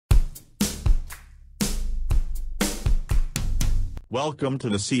Welcome to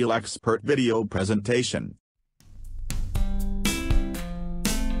the SealXpert video presentation.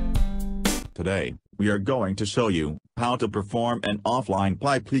 Today, we are going to show you how to perform an offline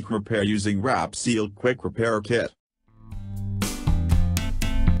pipe leak repair using Wrap Seal Quick Repair Kit.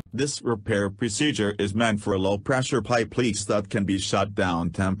 This repair procedure is meant for low-pressure pipe leaks that can be shut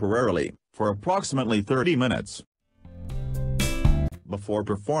down temporarily, for approximately 30 minutes. Before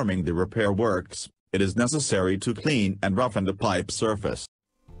performing the repair works, it is necessary to clean and roughen the pipe surface.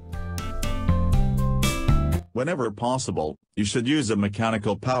 Whenever possible, you should use a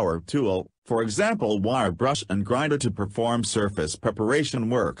mechanical power tool, for example wire brush and grinder, to perform surface preparation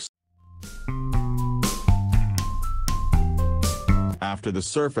works. After the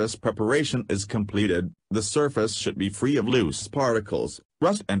surface preparation is completed, the surface should be free of loose particles,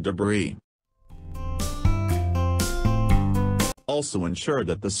 rust and debris. Also ensure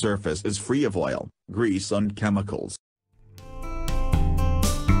that the surface is free of oil, grease and chemicals.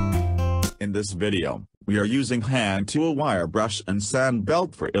 In this video, we are using hand tool, wire brush and sand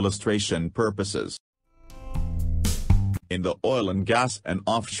belt for illustration purposes. In the oil and gas and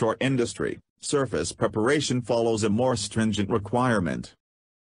offshore industry, surface preparation follows a more stringent requirement.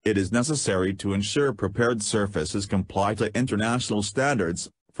 It is necessary to ensure prepared surfaces comply to international standards,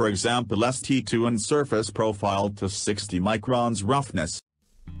 for example ST2 and surface profile to 60 microns roughness.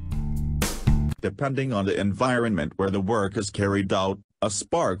 Depending on the environment where the work is carried out, a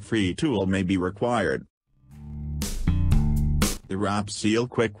spark-free tool may be required. The Wrap Seal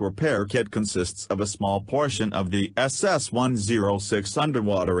Quick Repair Kit consists of a small portion of the SS106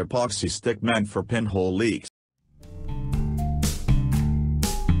 underwater epoxy stick meant for pinhole leaks.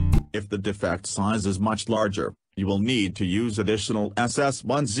 If the defect size is much larger, you will need to use additional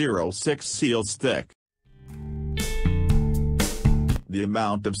SS106 seal stick. The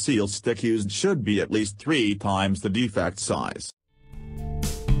amount of seal stick used should be at least 3 times the defect size.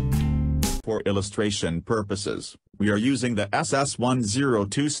 For illustration purposes, we are using the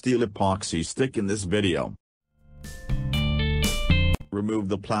SS102 steel epoxy stick in this video. Remove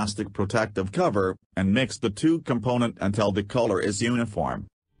the plastic protective cover, and mix the two components until the color is uniform.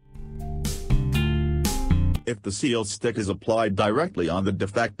 If the seal stick is applied directly on the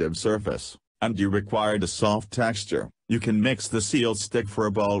defective surface, and you require a soft texture, you can mix the seal stick for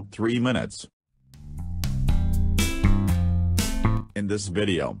about 3 minutes. In this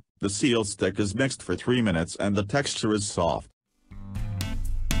video, the seal stick is mixed for 3 minutes and the texture is soft.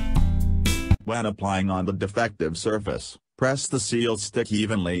 When applying on the defective surface, press the seal stick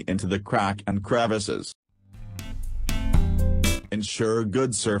evenly into the crack and crevices. Ensure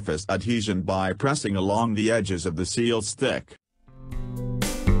good surface adhesion by pressing along the edges of the seal stick.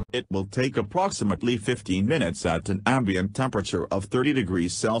 It will take approximately 15 minutes at an ambient temperature of 30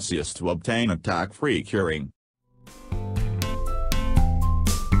 degrees Celsius to obtain attack-free curing.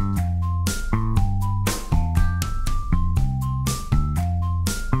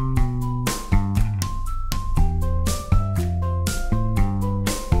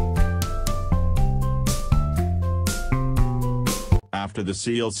 After the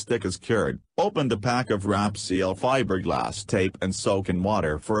seal stick is cured, open the pack of Wrap Seal fiberglass tape and soak in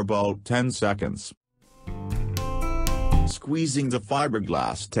water for about 10 seconds. Squeezing the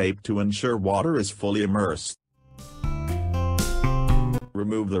fiberglass tape to ensure water is fully immersed.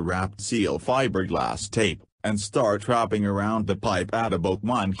 Remove the wrapped seal fiberglass tape, and start wrapping around the pipe at about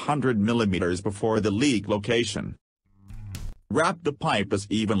 100 mm before the leak location. Wrap the pipe as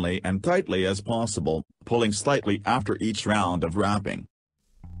evenly and tightly as possible, pulling slightly after each round of wrapping.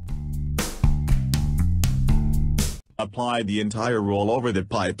 Apply the entire roll over the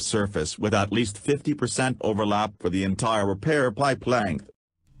pipe surface with at least 50% overlap for the entire repair pipe length.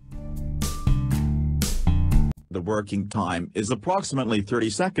 The working time is approximately 30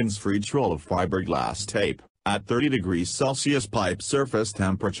 seconds for each roll of fiberglass tape, at 30 degrees Celsius pipe surface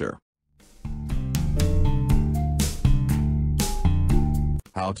temperature.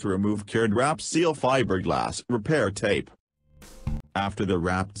 How to remove cured Wrap Seal fiberglass repair tape. After the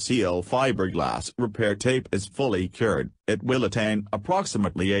wrapped seal fiberglass repair tape is fully cured, it will attain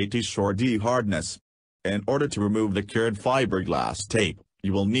approximately 80 Shore-D hardness. In order to remove the cured fiberglass tape,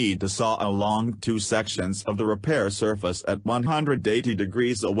 you will need to saw along 2 sections of the repair surface at 180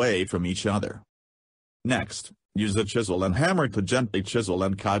 degrees away from each other. Next, use a chisel and hammer to gently chisel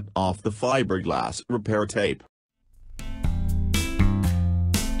and cut off the fiberglass repair tape.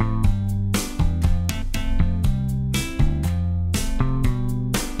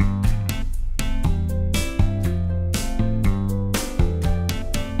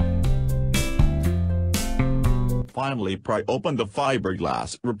 Finally, pry open the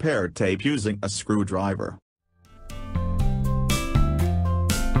fiberglass repair tape using a screwdriver.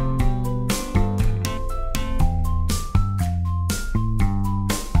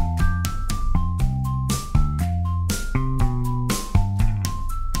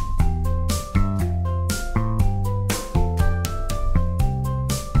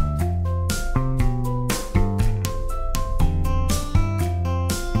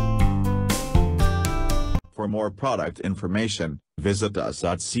 For more product information, visit us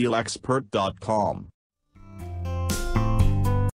at SealXpert.com.